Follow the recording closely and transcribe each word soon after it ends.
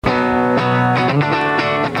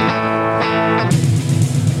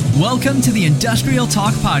Welcome to the Industrial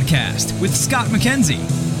Talk Podcast with Scott McKenzie.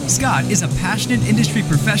 Scott is a passionate industry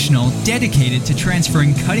professional dedicated to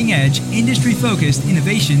transferring cutting-edge, industry-focused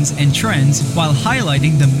innovations and trends while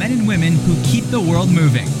highlighting the men and women who keep the world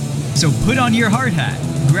moving. So put on your hard hat,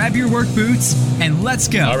 grab your work boots, and let's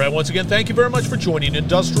go. All right, once again, thank you very much for joining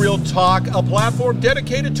Industrial Talk, a platform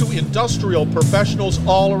dedicated to industrial professionals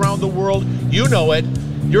all around the world. You know it.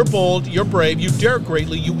 You're bold, you're brave, you dare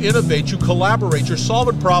greatly, you innovate, you collaborate, you're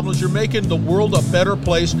solving problems, you're making the world a better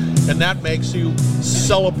place, and that makes you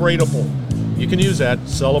celebratable. You can use that,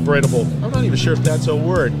 celebratable. I'm not even sure if that's a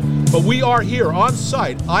word. But we are here on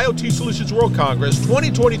site, IoT Solutions World Congress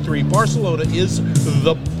 2023. Barcelona is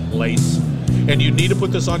the place. And you need to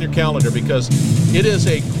put this on your calendar because it is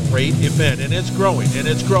a great event, and it's growing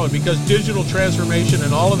because digital transformation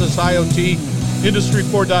and all of this IoT, Industry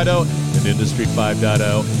 4.0 and Industry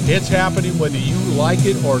 5.0, it's happening whether you like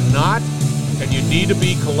it or not, and you need to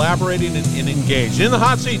be collaborating and engaged. In the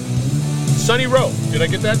hot seat, Seonhi Rowe. Did I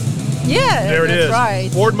get that? Yeah, there it is. Right.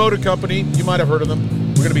 Ford Motor Company. You might have heard of them.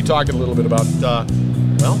 We're going to be talking a little bit about,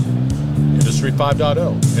 Industry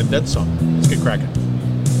 5.0 and then some. Let's get cracking.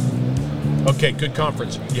 Okay, good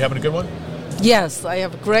conference. You having a good one? Yes, I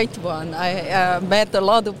have a great one. I met a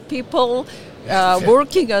lot of people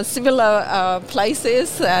working on similar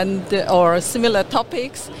places and or similar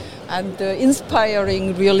topics, and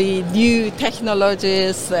inspiring really new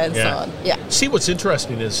technologies and so on. Yeah. See, what's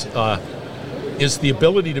interesting is the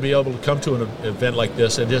ability to be able to come to an event like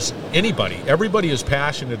this, and just everybody is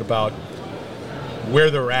passionate about where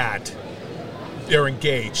they're at. They're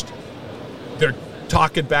engaged. They're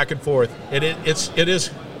talking back and forth, and it's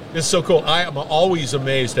so cool. I am always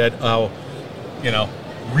amazed at how,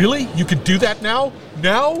 really? You can do that now?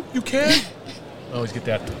 Now you can? I always get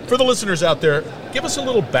that. For the listeners out there, give us a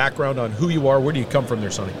little background on who you are. Where do you come from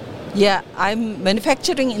there, Seonhi? Yeah, I'm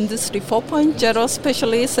manufacturing industry 4.0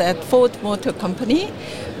 specialist at Ford Motor Company.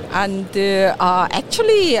 And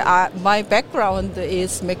actually, my background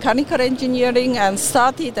is mechanical engineering and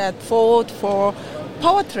started at Ford for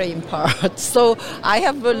powertrain parts. So I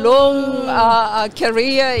have a long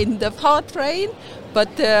career in the powertrain, but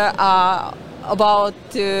about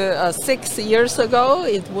 6 years ago,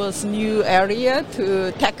 it was new area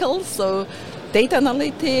to tackle. So data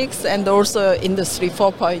analytics and also Industry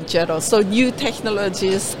 4.0. So new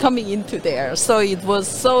technologies coming into there. So it was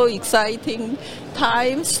so exciting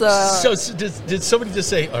times. So did somebody just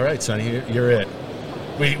say, all right, Seonhi, you're it.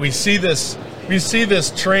 We see this. We see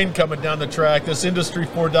this train coming down the track, this Industry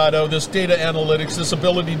 4.0, this data analytics, this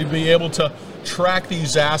ability to be able to track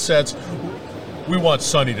these assets. We want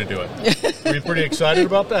Seonhi to do it. Are you pretty excited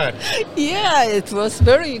about that? Yeah, it was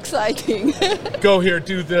very exciting. Go here,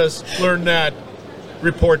 do this, learn that,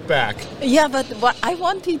 report back. Yeah, but I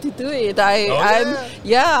wanted to do it.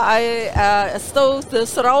 So the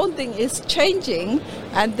surrounding is changing,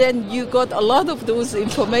 and then you got a lot of those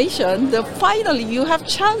information. Finally, you have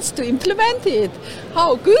chance to implement it.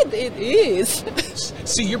 How good it is!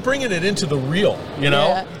 See, you're bringing it into the real.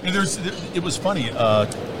 Yeah. It was funny.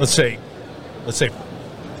 Let's say,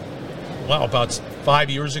 about 5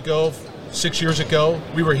 years ago, 6 years ago,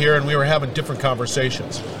 we were here and we were having different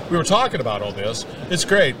conversations. We were talking about all this. It's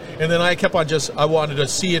great. And then I kept on I wanted to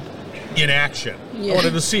see it in action. Yeah. I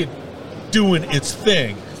wanted to see it doing its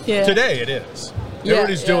thing. Yeah. Today it is.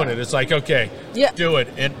 Everybody's doing it. It's like, okay, do it.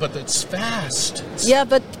 But it's fast.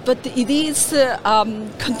 But it is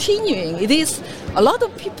continuing. It is, a lot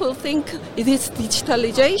of people think it is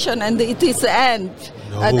digitalization and it is the end.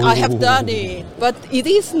 No. And I have done it. But it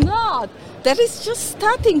is not. That is just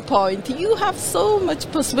starting point. You have so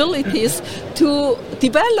much possibilities to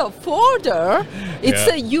develop further.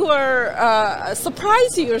 You are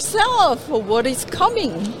surprising yourself for what is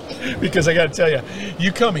coming. Because I got to tell you,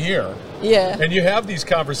 you come here, and you have these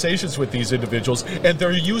conversations with these individuals, and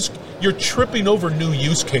you're tripping over new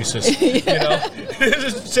use cases.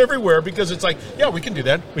 It's everywhere because it's like, we can do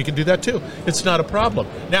that. We can do that too. It's not a problem.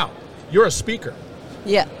 Now, you're a speaker.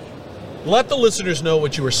 Yeah. Let the listeners know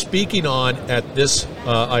what you were speaking on at this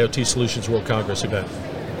IoT Solutions World Congress event.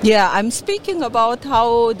 Yeah, I'm speaking about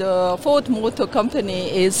how the Ford Motor Company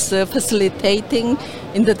is facilitating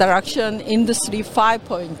in the direction Industry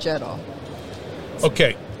 5.0.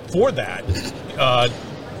 Okay, for that,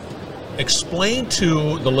 explain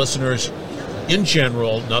to the listeners in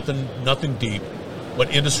general, nothing deep, what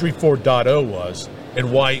Industry 4.0 was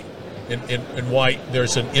and why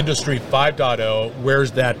there's an Industry 5.0,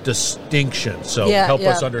 where's that distinction? So help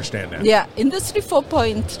us understand that. Yeah, Industry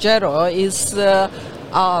 4.0 is the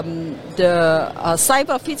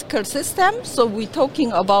cyber physical system. So we're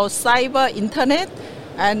talking about cyber internet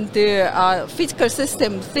and physical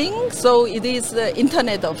system thing. So it is the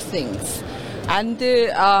Internet of Things. And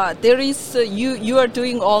there is you are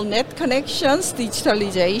doing all net connections,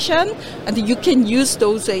 digitalization, and you can use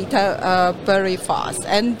those data very fast.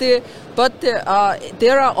 And but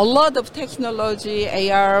there are a lot of technology,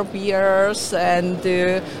 AR, VRs, and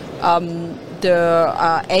the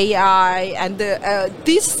AI, and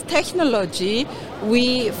this technology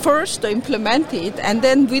we first implemented, and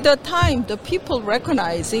then with the time, the people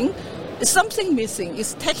recognizing something missing.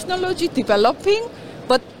 Is technology developing,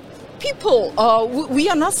 but people, we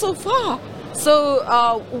are not so far. So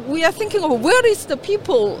we are thinking of where is the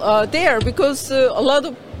people there, because a lot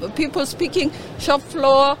of people speaking shop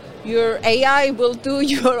floor, your AI will do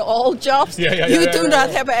your all jobs. You do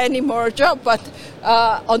not have any more job. But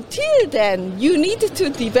until then, you need to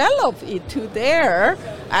develop it to there,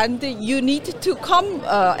 and you need to come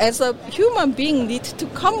as a human being need to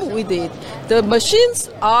come with it. The machines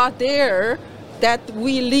are there that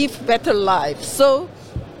we live better lives. So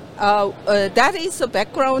that is the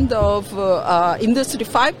background of Industry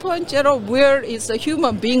 5.0, where is the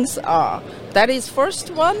human beings are. That is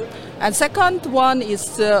first one. And second one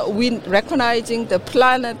is we recognizing the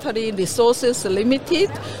planetary resources limited,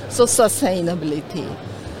 so sustainability.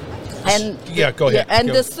 And go ahead. And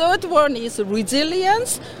the third one is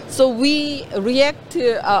resilience. So we react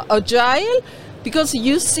agile, because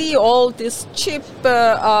you see all these cheap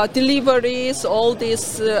deliveries, all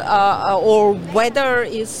this, or weather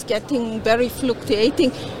is getting very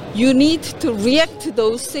fluctuating. You need to react to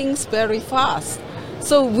those things very fast.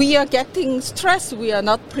 So we are getting stressed, we are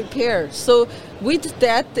not prepared. So with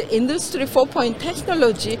that Industry 4.0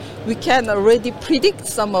 technology, we can already predict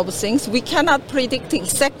some of the things. We cannot predict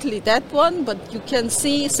exactly that one, but you can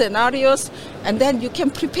see scenarios, and then you can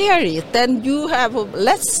prepare it. Then you have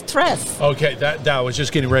less stress. Okay, that I was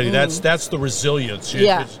just getting ready. That's the resilience.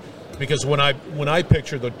 Because when I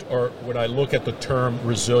picture when I look at the term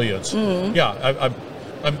resilience,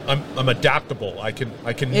 I'm adaptable. I can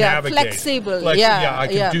navigate. Flexible. I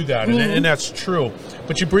can do that, and that's true.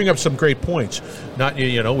 But you bring up some great points. Not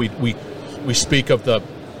we speak of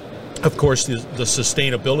of course the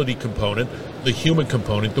sustainability component, the human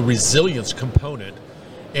component, the resilience component,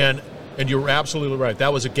 and you're absolutely right.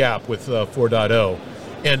 That was a gap with 4.0,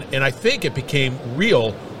 and I think it became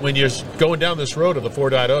real when you're going down this road of the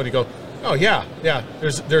 4.0, and you go, oh yeah.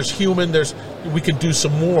 There's human. We can do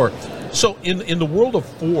some more. So in the world of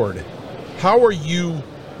Ford, how are you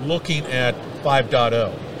looking at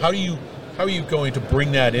 5.0? How are you going to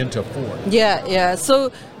bring that into Ford?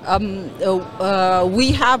 So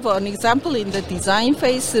we have an example in the design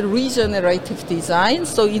phase, regenerative design.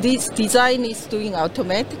 So design is doing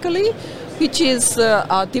automatically, which is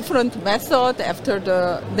a different method after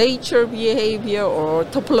the nature behavior or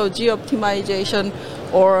topology optimization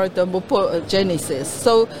or the morphogenesis.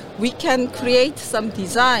 So we can create some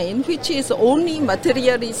design which is only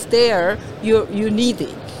material is there, you need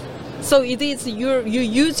it. So it is you're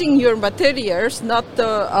using your materials, not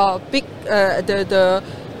the big the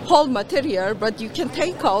whole material, but you can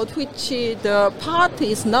take out which the part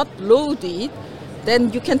is not loaded.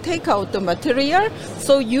 Then you can take out the material,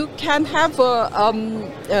 so you can have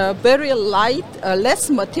a very light, less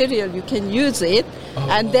material. You can use it,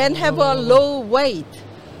 and then have a low weight.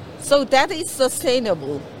 So that is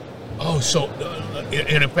sustainable. So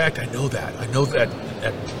and in fact, I know that.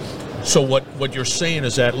 So what you're saying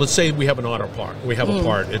is that, let's say we have an auto part. We have a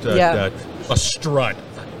part, a strut.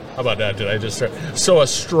 How about that? Did I just start? So a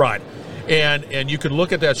strut. And you could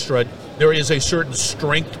look at that strut. There is a certain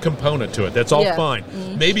strength component to it. That's all fine.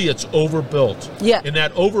 Maybe it's overbuilt. And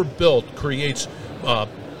that overbuilt creates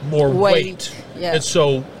more weight. And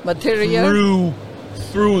so material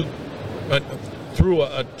through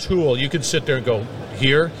a tool, you can sit there and go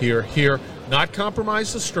here, not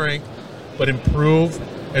compromise the strength, but improve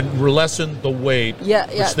and lessen the weight.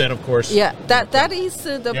 Which then, of course. That is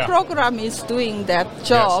the program is doing that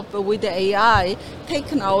job with the AI,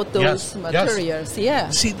 taking out those materials.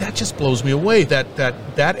 See, that just blows me away.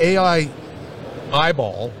 That AI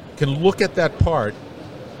eyeball can look at that part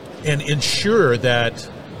and ensure that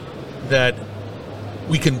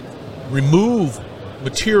we can remove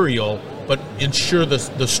material, but ensure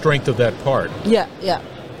the strength of that part.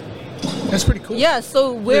 That's pretty cool.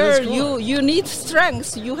 So where you need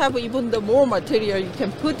strength, you have even the more material you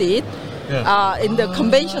can put it in the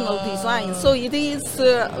conventional design. So it is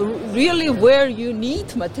really where you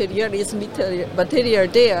need material is material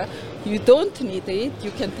there. You don't need it,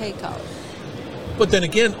 you can take out. But then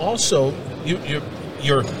again, also you've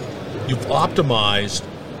optimized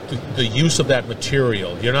the use of that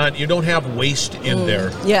material. You don't have waste in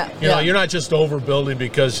there. Yeah. You're not just overbuilding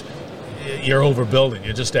because you're overbuilding.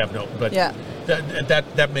 You just have no. But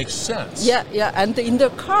that makes sense. Yeah. And in the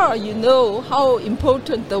car, you know how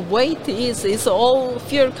important the weight is. It's all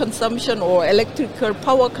fuel consumption or electrical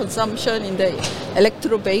power consumption in the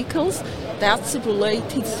electric vehicles. That's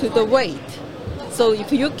related to the weight. So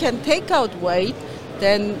if you can take out weight,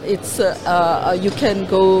 then it's you can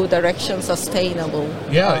go direction sustainable.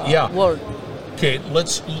 World. Okay,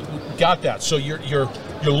 got that. So you're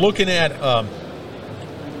looking at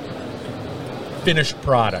finished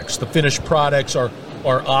products. The finished products are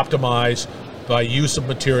optimized by use of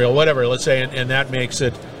material, whatever. Let's say, and that makes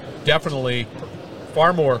it definitely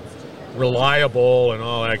far more reliable and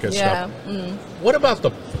all that good stuff. What about the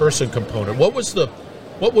person component?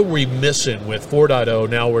 What were we missing with 4.0?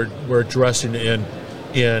 Now we're addressing in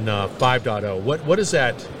 5.0. What is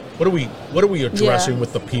that? What are we addressing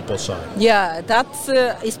with the people side? Yeah, that's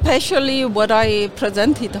especially what I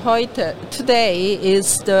presented today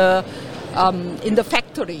is the in the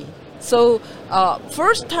factory. So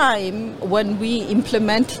first time when we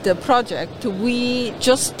implemented the project, we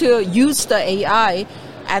just use the AI,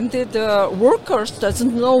 and the workers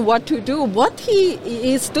doesn't know what to do. What he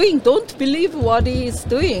is doing, don't believe what he is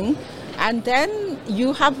doing, and then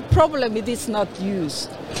you have a problem, it is not used.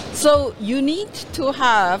 So you need to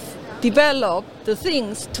develop the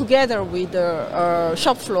things together with the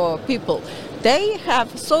shop floor people. They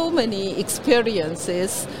have so many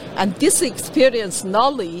experiences, and this experience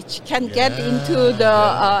knowledge can get into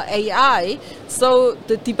the AI. So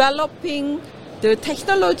the developing the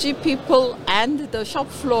technology people and the shop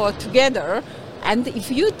floor together, and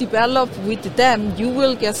if you develop with them, you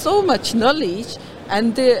will get so much knowledge.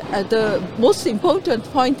 And the most important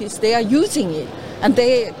point is they are using it, and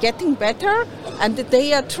they are getting better, and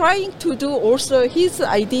they are trying to do also his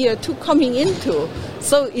idea to coming into.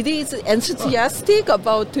 So it is enthusiastic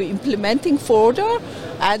about implementing further,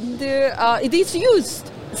 and it is used.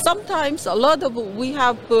 Sometimes a lot of we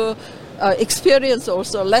have experience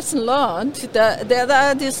also, lesson learned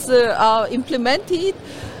that is implemented.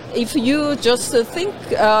 If you just think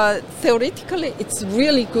theoretically, it's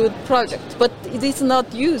really good project, but it is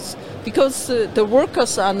not used because the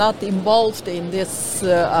workers are not involved in this.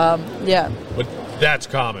 But that's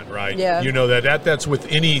common, right? Yeah. You know that's with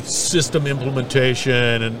any system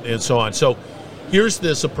implementation and so on. So here's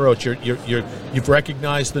this approach. You've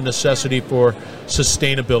recognized the necessity for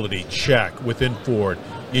sustainability. Check within Ford.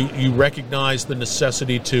 You recognize the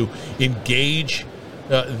necessity to engage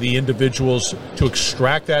the individuals to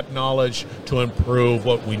extract that knowledge to improve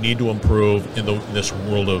what we need to improve in this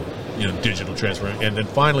world of digital transformation. And then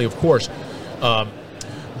finally, of course,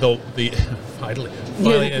 the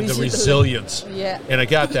resilience. Yeah. And I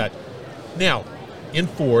got that. Now, in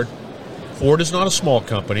Ford is not a small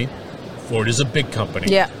company. Ford is a big company.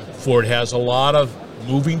 Yeah. Ford has a lot of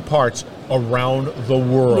moving parts around the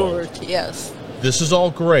world. Yes. This is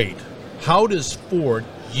all great. How does Ford,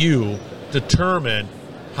 determine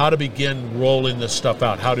how to begin rolling this stuff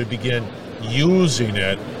out? How to begin using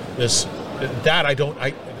it?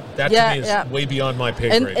 That to me is way beyond my pay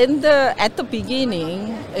grade. And at the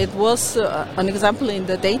beginning, it was an example in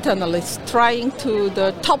the data analyst trying to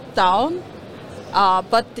the top down.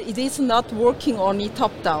 But it is not working only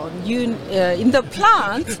top-down. In the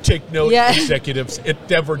plant... Take note, executives, it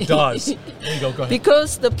never does. There you go ahead.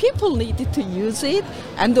 Because the people needed to use it,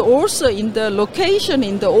 and also in the location,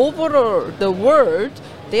 in the overall the world,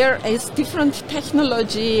 there is different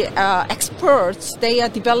technology experts. They are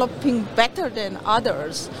developing better than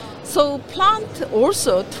others. So plant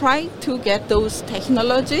also trying to get those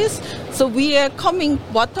technologies. So we are coming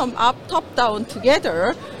bottom up, top down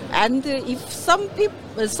together. And if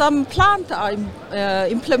some plant are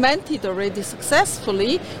implemented already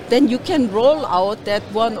successfully, then you can roll out that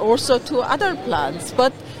one also to other plants.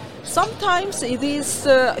 But sometimes it is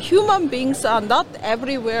human beings are not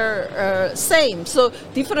everywhere same. So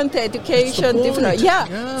different education, different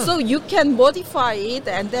So you can modify it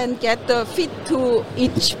and then get the fit to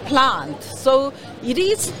each plant. So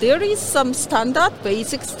there is some standard,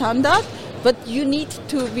 basic standard. But you need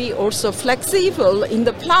to be also flexible in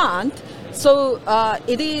the plant. So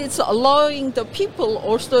it is allowing the people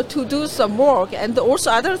also to do some work. And also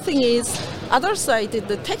other thing is, other side,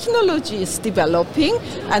 the technology is developing.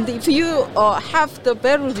 And if you have the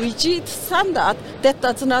very rigid standard, that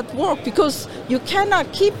does not work because you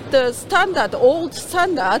cannot keep the old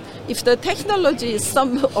standard, if the technology is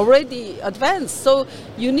already advanced. So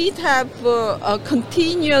you need to have a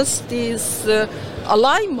continuous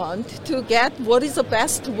alignment to get what is the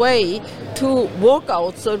best way to work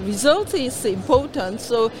out. So result is important.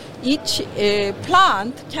 So each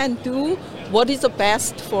plant can do what is the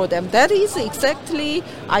best for them. That is exactly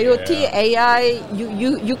IoT, AI.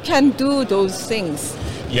 You can do those things.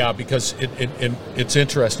 Yeah, because it's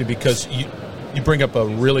interesting because you bring up a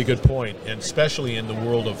really good point, and especially in the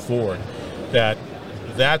world of Ford, that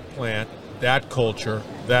plant, that culture,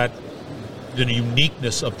 the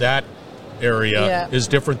uniqueness of that area is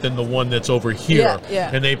different than the one that's over here,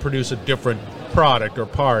 and they produce a different product or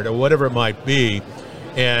part or whatever it might be.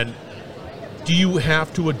 And do you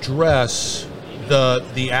have to address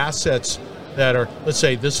the assets that are, let's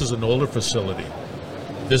say this is an older facility,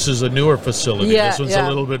 this is a newer facility, this one's a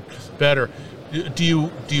little bit better. Do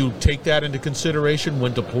you take that into consideration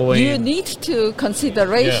when deploying? You need to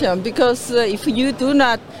consideration because if you do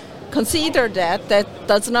not consider that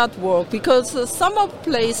does not work, because some of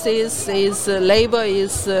places labor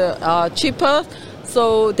is cheaper,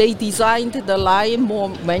 so they designed the line more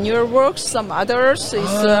manual work. Some others is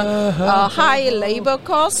high labor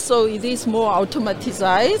cost, so it is more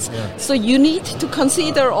automatized. So you need to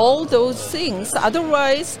consider all those things.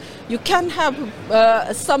 Otherwise, you can have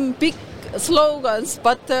some big slogans,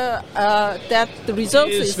 but that the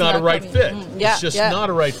result is not a right fit. It's just not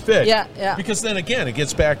a right fit. Because then again, it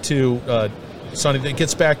gets back to Seonhi. It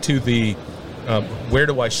gets back to the where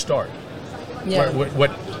do I start?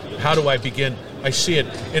 How do I begin? I see it,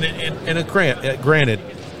 and granted,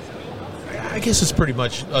 I guess it's pretty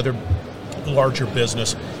much other larger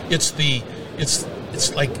business. It's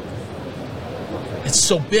like. It's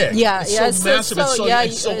so big. It's so massive.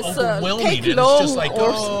 It's so overwhelming. And it's just like,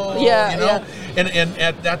 And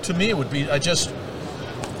that to me it would be.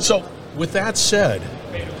 So with that said,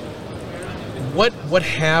 what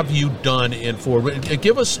have you done in Ford?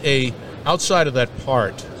 Give us outside of that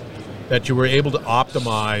part that you were able to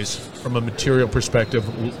optimize from a material perspective,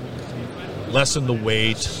 lessen the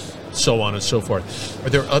weight, so on and so forth. Are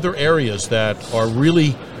there other areas that are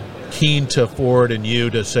really keen to Ford and you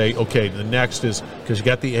to say, okay, the next is, because you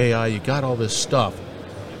got the AI, you got all this stuff.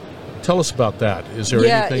 Tell us about that. Is there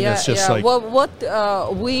anything that's just like... Well, what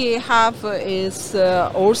we have is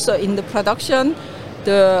also in the production,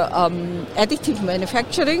 the additive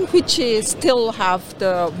manufacturing, which is still have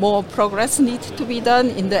the more progress need to be done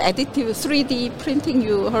in the additive 3D printing.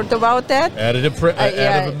 You heard about that?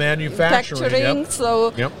 Additive manufacturing.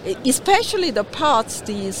 So especially the parts,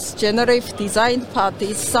 these generative design part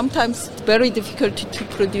is sometimes very difficult to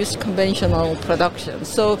produce conventional production.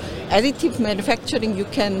 So additive manufacturing, you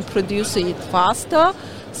can produce it faster.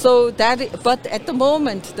 So but at the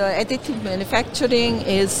moment, the additive manufacturing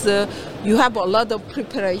is you have a lot of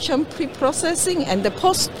preparation, pre-processing, and the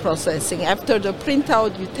post-processing. After the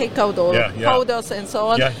printout, you take out all powders and so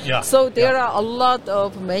on. So there are a lot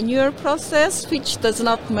of manual process, which does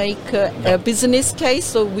not make a business case.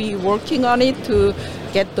 So we're working on it to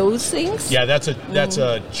get those things. Yeah, that's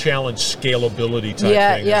a challenge, scalability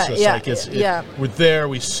type thing. We're there,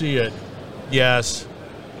 we see it. Yes.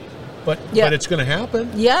 But it's going to happen.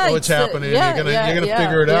 It's happening. You're going to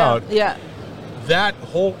figure it out. That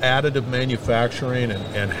whole additive manufacturing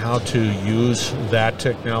and how to use that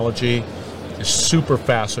technology is super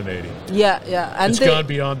fascinating. And it's gone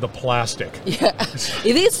beyond the plastic.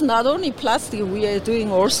 It is not only plastic. We are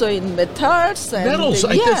doing also in metals and metals.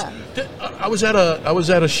 I was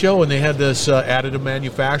at a show and they had this additive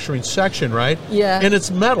manufacturing section, right? And it's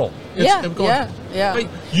metal.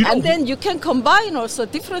 And then you can combine also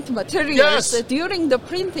different materials during the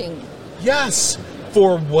printing. Yes.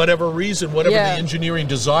 For whatever reason, whatever the engineering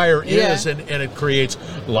desire is, and it creates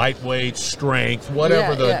lightweight, strength,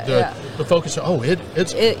 whatever the focus.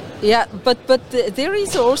 But there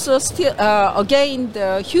is also still again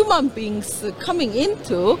the human beings coming in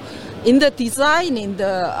the design, in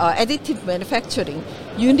the additive manufacturing.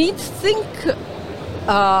 You need to think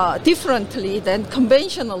differently than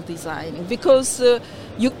conventional designing, because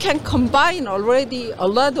you can combine already a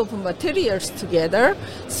lot of materials together.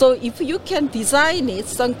 So if you can design it,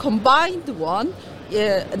 some combined one,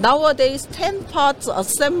 nowadays 10 parts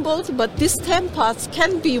assembled, but these 10 parts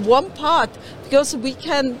can be one part, because we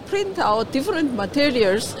can print out different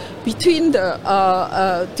materials between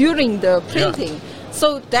during the printing.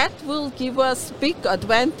 So that will give us big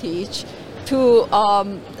advantage to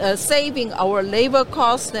saving our labor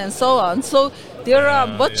costs and so on. So there are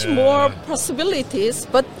much more possibilities,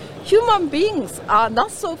 but human beings are not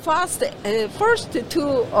so fast first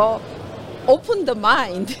to open the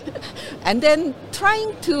mind and then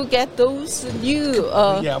trying to get those new...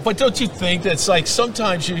 but don't you think that's like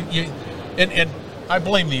sometimes you and I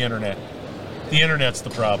blame the internet. The internet's the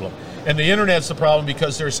problem. And the internet's the problem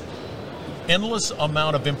because there's endless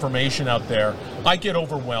amount of information out there. I get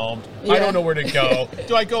overwhelmed. I don't know where to go.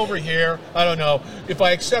 Do I go over here? I don't know. If I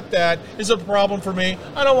accept that, is it a problem for me?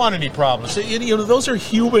 I don't want any problems. You know, those are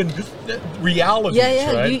human realities,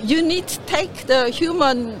 right? You need to take the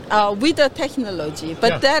human with the technology.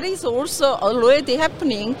 But that is also already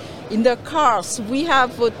happening in the cars. We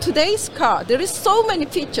have today's car. There is so many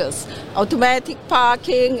features, automatic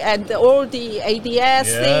parking and all the ADS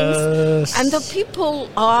things. And the people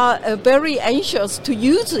are very anxious to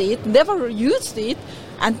use it, never used it.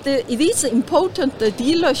 And it is important, the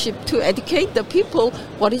dealership, to educate the people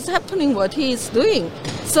what is happening, what he is doing.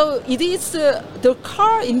 So it is the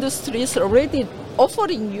car industry is already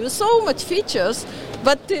offering you so much features,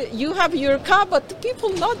 but you have your car, but the people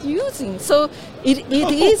not using. So it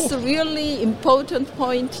is a really important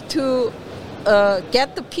point to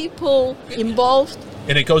get the people involved.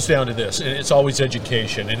 And it goes down to this, and it's always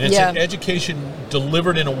education. And it's an education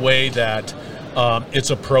delivered in a way that it's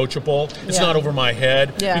approachable. It's not over my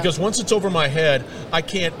head. Because once it's over my head, I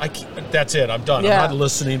can't, that's it, I'm done. I'm not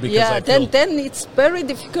listening because I feel... Then it's very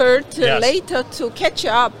difficult later to catch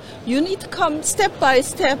up. You need to come step by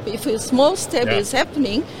step. If a small step is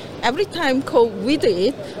happening, every time go with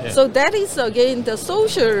it. So that is again the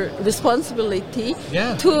social responsibility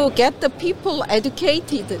to get the people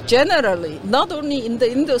educated generally, not only in the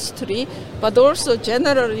industry, but also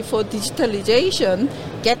generally for digitalization,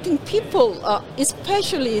 getting people,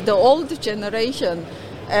 especially the old generation,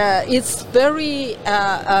 is very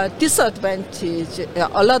disadvantaged,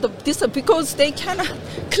 a lot of because they cannot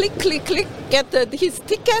click, get his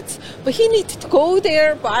tickets, but he needs to go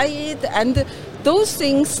there, buy it, and those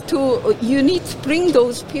things you need to bring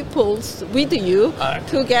those people with you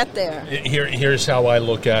to get there. Here's how I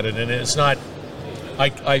look at it, and it's not.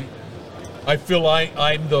 I feel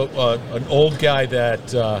I'm an old guy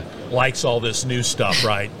that likes all this new stuff,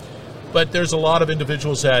 right? But there's a lot of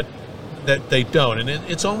individuals that they don't, and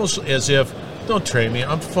it's almost as if, don't train me,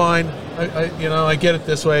 I'm fine. I get it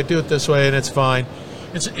this way, I do it this way, and it's fine.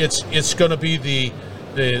 It's going to be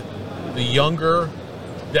the younger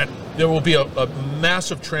that. There will be a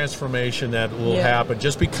massive transformation that will happen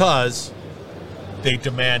just because they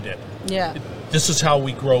demand it. This is how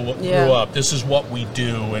we grew up. This is what we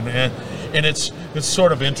do, and it's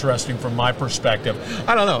sort of interesting from my perspective.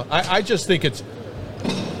 I don't know. I just think it's,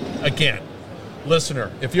 again, listener,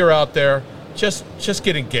 if you're out there, just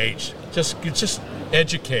get engaged. Just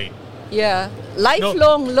educate.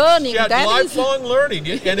 Lifelong learning. Lifelong learning,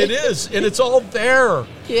 and it is, and it's all there.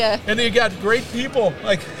 And you got great people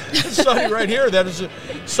like Seonhi right here.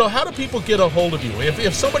 So how do people get a hold of you?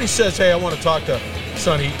 If somebody says, "Hey, I want to talk to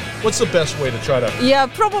Seonhi," what's the best way to try to?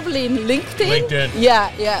 Probably in LinkedIn.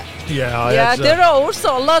 There are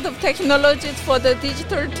also a lot of technologies for the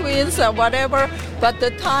digital twins or whatever, but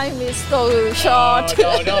the time is so short.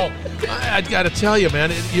 No. I got to tell you,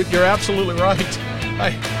 man, you're absolutely right.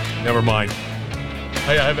 Never mind.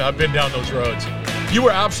 I've been down those roads. You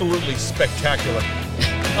were absolutely spectacular.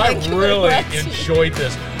 I really enjoyed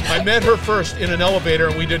this. I met her first in an elevator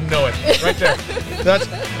and we didn't know it. Right there.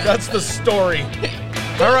 That's the story.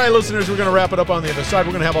 All right, listeners, we're going to wrap it up on the other side.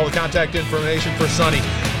 We're going to have all the contact information for Seonhi.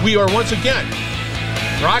 We are once again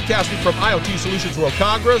broadcasting from IoT Solutions World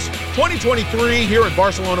Congress 2023 here in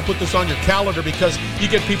Barcelona. Put this on your calendar because you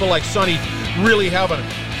get people like Seonhi really having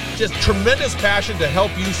just tremendous passion to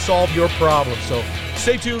help you solve your problems. So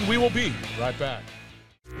stay tuned. We will be right back.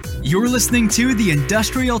 You're listening to the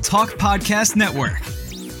Industrial Talk Podcast Network.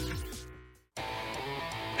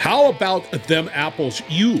 How about them apples?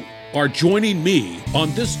 You are joining me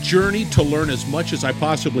on this journey to learn as much as I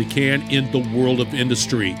possibly can in the world of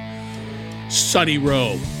industry. Seonhi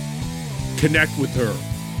Rowe, connect with her.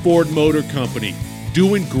 Ford Motor Company,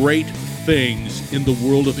 doing great things in the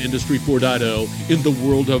world of Industry 4.0, in the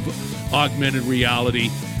world of augmented reality.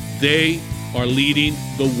 They are leading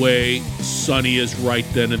the way. Seonhi is right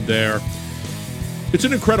then and there. It's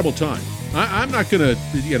an incredible time. I'm not going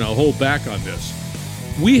to, hold back on this.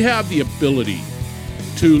 We have the ability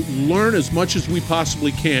to learn as much as we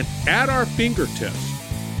possibly can at our fingertips,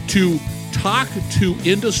 to talk to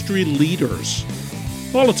industry leaders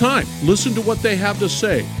all the time. Listen to what they have to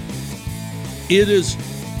say. It is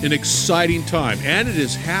an exciting time, and it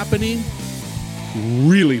is happening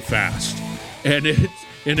really fast. And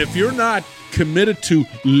if you're not committed to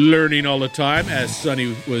learning all the time, as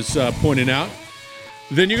Seonhi was pointing out,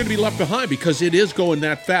 then you're going to be left behind because it is going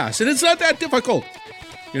that fast. And it's not that difficult.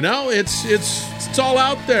 It's all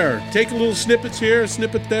out there. Take a little snippets here, a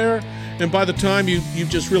snippet there, and by the time you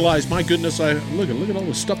just realize, my goodness, look at all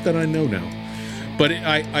the stuff that I know now. But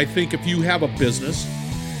I think if you have a business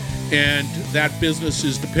and that business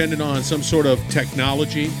is dependent on some sort of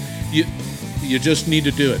technology, you just need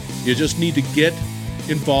to do it. You just need to get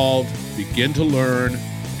involved, begin to learn,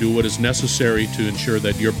 do what is necessary to ensure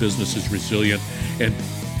that your business is resilient, and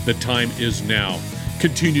the time is now.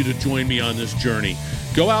 Continue to join me on this journey.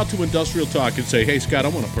 Go out to Industrial Talk and say, hey, Scott, I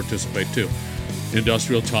want to participate too.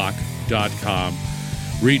 IndustrialTalk.com.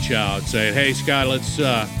 Reach out, say, hey, Scott,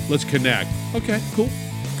 let's connect. Okay,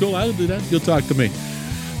 cool, I'll do that. You'll talk to me.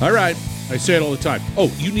 All right, I say it all the time.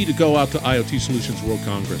 Oh, you need to go out to IoT Solutions World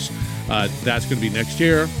Congress. That's going to be next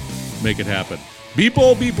year. Make it happen. Be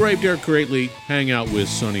bold, be brave, dare greatly. Hang out with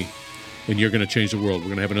Seonhi, and you're going to change the world. We're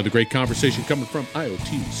going to have another great conversation coming from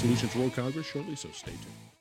IoT Solutions World Congress shortly, so stay tuned.